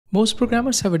Most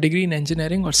programmers have a degree in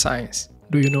engineering or science.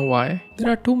 Do you know why?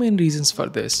 There are two main reasons for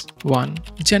this. 1.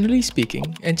 Generally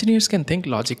speaking, engineers can think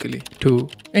logically. 2.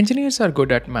 Engineers are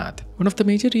good at math. One of the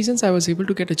major reasons I was able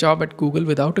to get a job at Google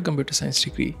without a computer science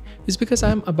degree is because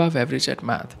I am above average at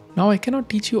math. Now I cannot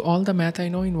teach you all the math I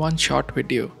know in one short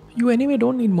video. You anyway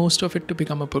don't need most of it to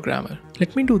become a programmer.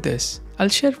 Let me do this. I'll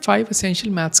share 5 essential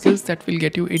math skills that will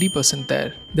get you 80%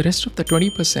 there. The rest of the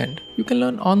 20% you can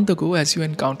learn on the go as you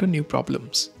encounter new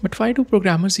problems. But why do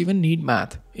programmers even need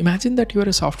math? Imagine that you are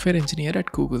a software engineer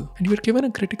at Google and you are given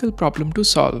a critical problem to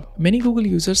solve. Many Google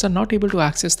users are not able to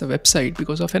access the website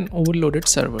because of an overloaded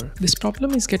server. This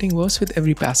problem is getting worse with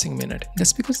every passing minute.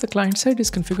 That's because the client side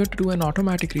is configured to do an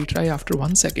automatic retry after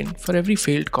 1 second for every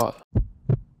failed call.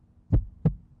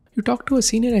 You talk to a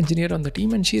senior engineer on the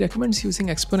team and she recommends using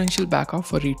exponential backoff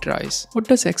for retries. What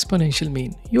does exponential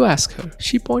mean? You ask her.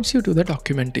 She points you to the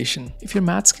documentation. If your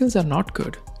math skills are not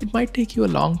good, it might take you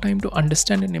a long time to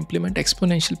understand and implement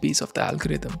exponential piece of the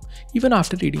algorithm, even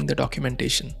after reading the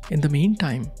documentation. In the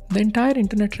meantime, the entire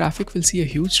internet traffic will see a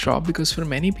huge drop because for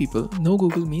many people, no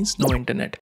Google means no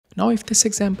internet. Now if this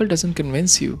example doesn't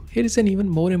convince you, here is an even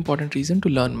more important reason to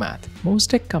learn math. Most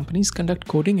tech companies conduct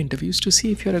coding interviews to see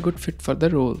if you're a good fit for the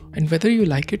role, and whether you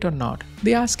like it or not,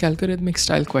 they ask algorithmic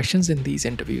style questions in these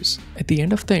interviews. At the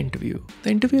end of the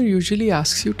interviewer usually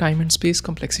asks you time and space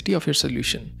complexity of your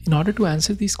solution. In order to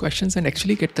answer these questions and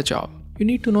actually get the job, you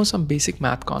need to know some basic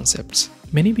math concepts.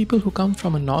 Many people who come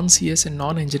from a non-CS and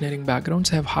non-engineering backgrounds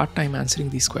have hard time answering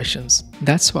these questions.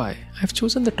 That's why I've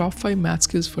chosen the top 5 math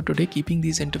skills for today, keeping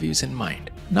these interviews in mind.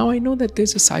 Now I know that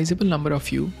there's a sizable number of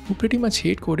you who pretty much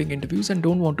hate coding interviews and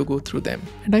don't want to go through them.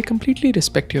 And I completely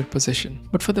respect your position.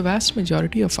 But for the vast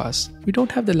majority of us, we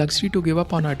don't have the luxury to give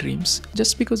up on our dreams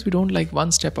just because we don't like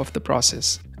one step of the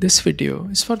process. This video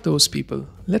is for those people.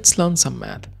 Let's learn some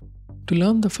math. To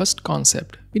learn the first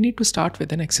concept, we need to start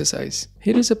with an exercise.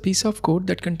 Here is a piece of code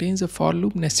that contains a for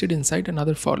loop nested inside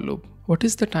another for loop. What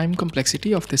is the time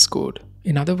complexity of this code?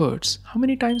 In other words, how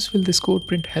many times will this code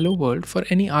print hello world for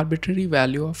any arbitrary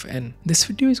value of n? This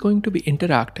video is going to be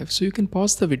interactive, so you can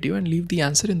pause the video and leave the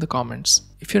answer in the comments.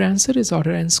 If your answer is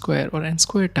order n square or n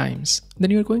square times, then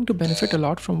you are going to benefit a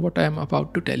lot from what I am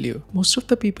about to tell you. Most of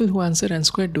the people who answer n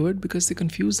square do it because they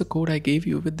confuse the code I gave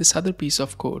you with this other piece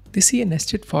of code. They see a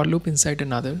nested for loop inside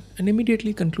another and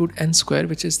immediately conclude n square,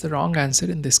 which is the wrong answer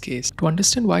in this case. To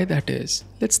understand why that is,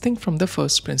 let's think from the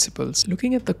first principles.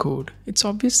 Looking at the code, it's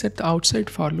obvious that the outside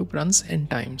for loop runs n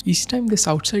times. Each time this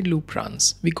outside loop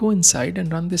runs, we go inside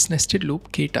and run this nested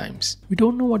loop k times. We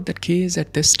don't know what that k is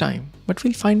at this time, but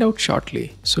we'll find out shortly.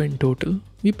 So in total,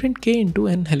 we print k into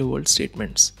n hello world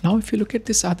statements. Now if you look at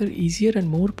this other easier and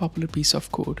more popular piece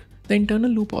of code, the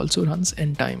internal loop also runs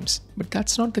n times, but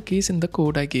that's not the case in the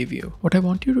code I gave you. What I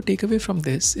want you to take away from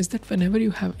this is that whenever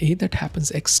you have a that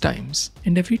happens x times,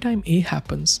 and every time a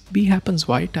happens, b happens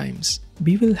y times,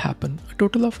 b will happen a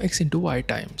total of x into y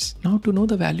times. Now to know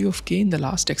the value of k in the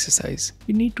last exercise,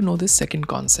 we need to know this second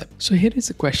concept. So here is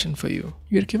a question for you.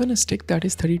 You are given a stick that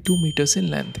is 32 meters in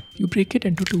length. You break it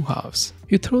into 2 halves.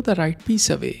 You throw the right piece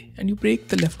away and you break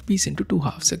the left piece into 2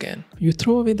 halves again. You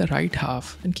throw away the right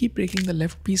half and keep breaking the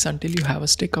left piece until you have a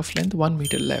stick of length 1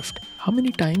 meter left. How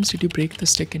many times did you break the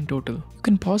stick in total? You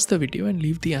can pause the video and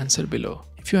leave the answer below.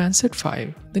 If you answered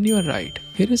 5, then you are right.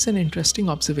 Here is an interesting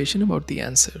observation about the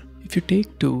answer. If you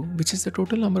take 2, which is the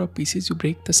total number of pieces you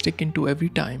break the stick into every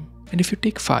time, and if you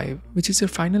take 5, which is your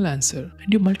final answer,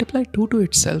 and you multiply 2 to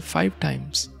itself 5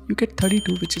 times, you get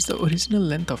 32, which is the original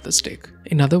length of the stick.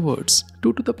 In other words,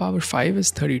 2 to the power 5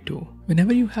 is 32.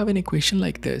 Whenever you have an equation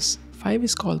like this, 5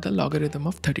 is called the logarithm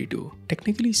of 32.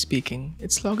 Technically speaking,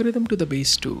 it's logarithm to the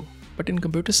base 2. But in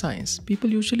computer science, people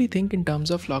usually think in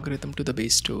terms of logarithm to the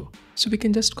base 2. So we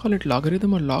can just call it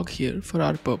logarithm or log here for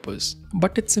our purpose.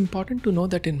 But it's important to know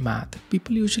that in math,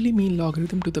 people usually mean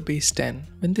logarithm to the base 10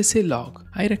 when they say log.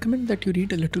 I recommend that you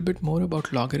read a little bit more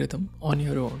about logarithm on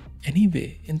your own.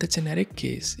 Anyway, in the generic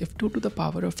case, if 2 to the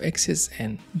power of x is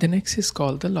n, then x is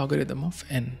called the logarithm of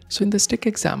n. So in the stick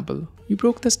example, you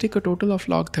broke the stick a total of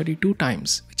log 32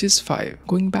 times, which is 5.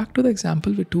 Going back to the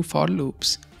example with 2 for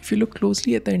loops, if you look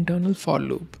closely at the internal for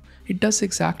loop, it does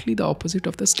exactly the opposite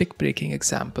of the stick breaking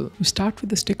example. You start with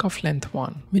the stick of length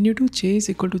 1. When you do j is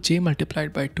equal to j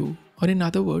multiplied by 2, or in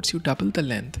other words, you double the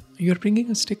length, you are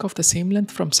bringing a stick of the same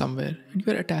length from somewhere and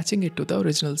you are attaching it to the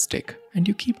original stick. And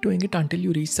you keep doing it until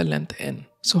you reach the length n.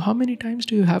 So how many times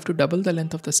do you have to double the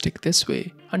length of the stick this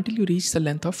way until you reach the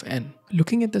length of n?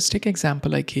 Looking at the stick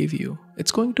example I gave you,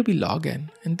 it's going to be log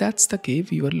n, and that's the k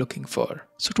we were looking for.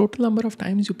 So total number of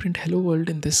times you print hello world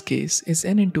in this case is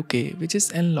n into k, which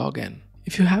is n log n.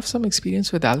 If you have some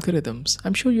experience with algorithms,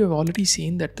 I'm sure you have already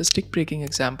seen that the stick breaking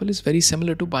example is very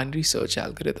similar to binary search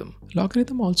algorithm.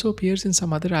 Logarithm also appears in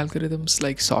some other algorithms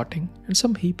like sorting and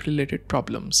some heap related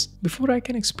problems. Before I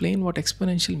can explain what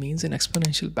exponential means in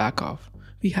exponential backoff,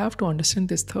 we have to understand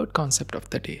this third concept of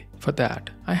the day. For that,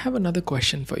 I have another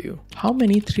question for you. How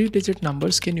many 3-digit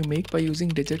numbers can you make by using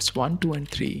digits 1, 2 and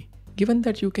 3? Given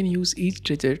that you can use each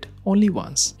digit only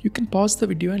once, you can pause the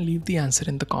video and leave the answer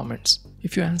in the comments.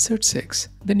 If you answered 6,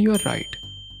 then you are right.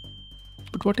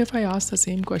 But what if I ask the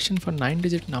same question for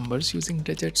 9-digit numbers using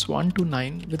digits 1 to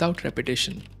 9 without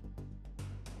repetition?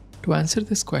 To answer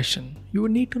this question, you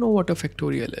would need to know what a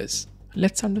factorial is.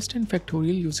 Let's understand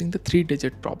factorial using the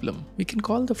 3-digit problem. We can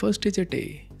call the first digit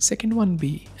A, second one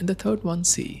B, and the third one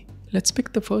C. Let's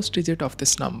pick the first digit of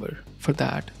this number. For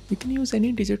that, we can use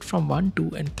any digit from 1,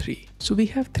 2 and 3. So we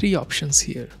have 3 options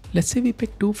here. Let's say we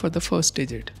pick 2 for the first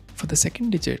digit. For the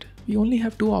second digit, we only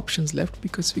have 2 options left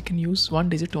because we can use one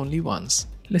digit only once.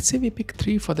 Let's say we pick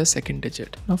 3 for the second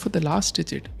digit. Now for the last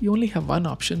digit, we only have one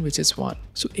option, which is 1.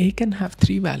 So A can have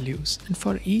 3 values, and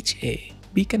for each A,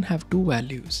 B can have 2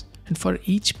 values, and for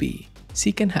each B,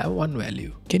 C can have 1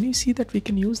 value. Can you see that we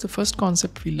can use the first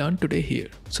concept we learned today here?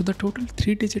 So the total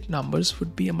 3-digit numbers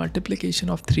would be a multiplication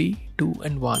of 3, 2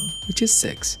 and 1, which is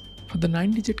 6. For the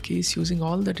 9-digit case, using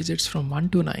all the digits from 1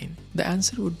 to 9, the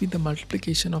answer would be the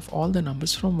multiplication of all the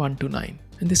numbers from 1 to 9.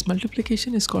 And this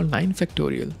multiplication is called 9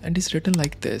 factorial and is written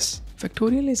like this.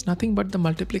 Factorial is nothing but the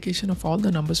multiplication of all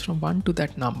the numbers from 1 to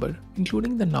that number,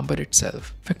 including the number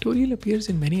itself. Factorial appears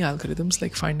in many algorithms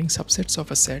like finding subsets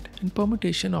of a set and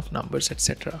permutation of numbers,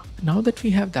 etc. Now that we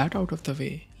have that out of the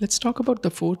way, let's talk about the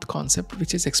fourth concept,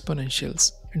 which is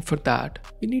exponentials. And for that,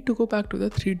 we need to go back to the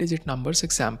 3-digit numbers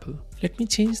example. Let me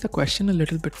change the question a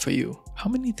little bit for you. How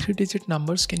many 3-digit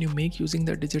numbers can you make using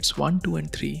the digits 1, 2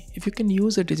 and 3 if you can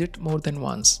use a digit more than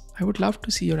once? I would love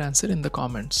to see your answer in the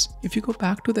comments. If you go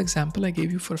back to the example I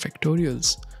gave you for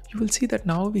factorials, you will see that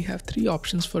now we have 3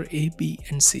 options for A, B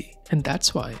and C. And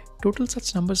that's why total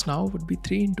such numbers now would be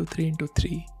 3 into 3 into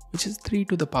 3, which is 3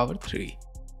 to the power 3.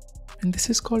 And this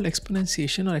is called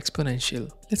exponentiation or exponential.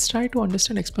 Let's try to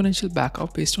understand exponential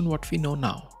backoff based on what we know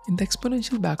now. In the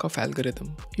exponential backoff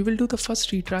algorithm, you will do the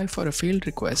first retry for a failed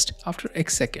request after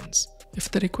X seconds. If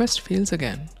the request fails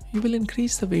again, you will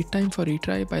increase the wait time for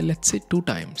retry by, let's say, 2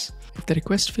 times. If the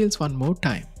request fails one more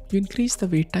time, you increase the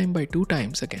wait time by 2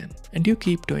 times again, and you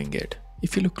keep doing it.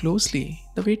 If you look closely,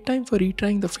 the wait time for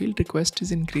retrying the failed request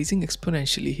is increasing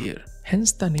exponentially here.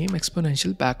 Hence the name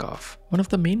exponential backoff. One of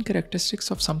the main characteristics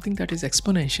of something that is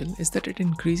exponential is that it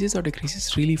increases or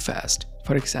decreases really fast.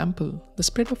 For example, the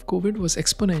spread of COVID was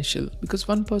exponential because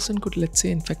one person could, let's say,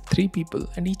 infect 3 people,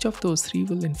 and each of those 3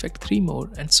 will infect 3 more,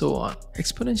 and so on.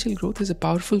 Exponential growth is a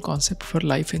powerful concept for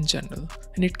life in general,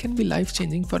 and it can be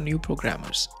life-changing for new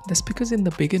programmers. That's because in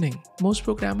the beginning, most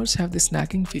programmers have this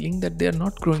nagging feeling that they are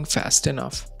not growing fast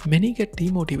enough. Many get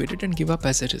demotivated and give up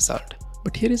as a result.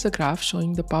 But here is a graph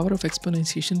showing the power of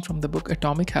exponentiation from the book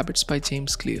Atomic Habits by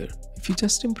James Clear. If you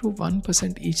just improve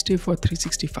 1% each day for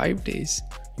 365 days,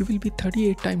 you will be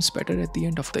 38 times better at the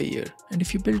end of the year. And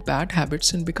if you build bad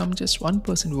habits and become just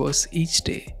 1% worse each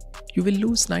day, you will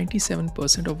lose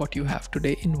 97% of what you have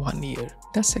today in 1 year.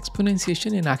 That's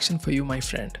exponentiation in action for you, my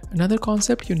friend. Another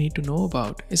concept you need to know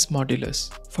about is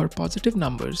modulus. For positive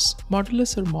numbers,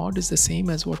 modulus or mod is the same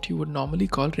as what you would normally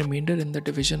call remainder in the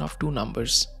division of 2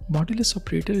 numbers. Modulus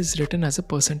operator is written as a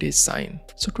percentage sign.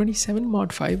 So 27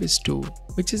 mod 5 is 2,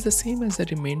 which is the same as the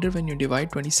remainder when you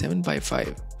divide 27 by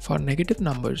 5. For negative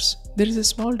numbers, there is a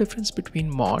small difference between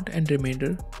mod and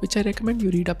remainder, which I recommend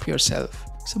you read up yourself.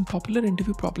 Some popular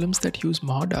interview problems that use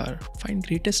mod are find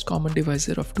greatest common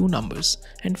divisor of 2 numbers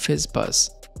and FizzBuzz.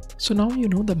 So now you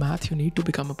know the math you need to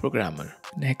become a programmer.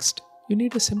 Next, you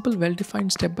need a simple,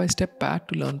 well-defined step-by-step path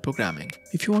to learn programming.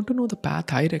 If you want to know the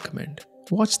path I recommend,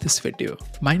 watch this video.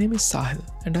 My name is Sahil,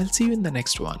 and I'll see you in the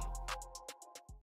next one.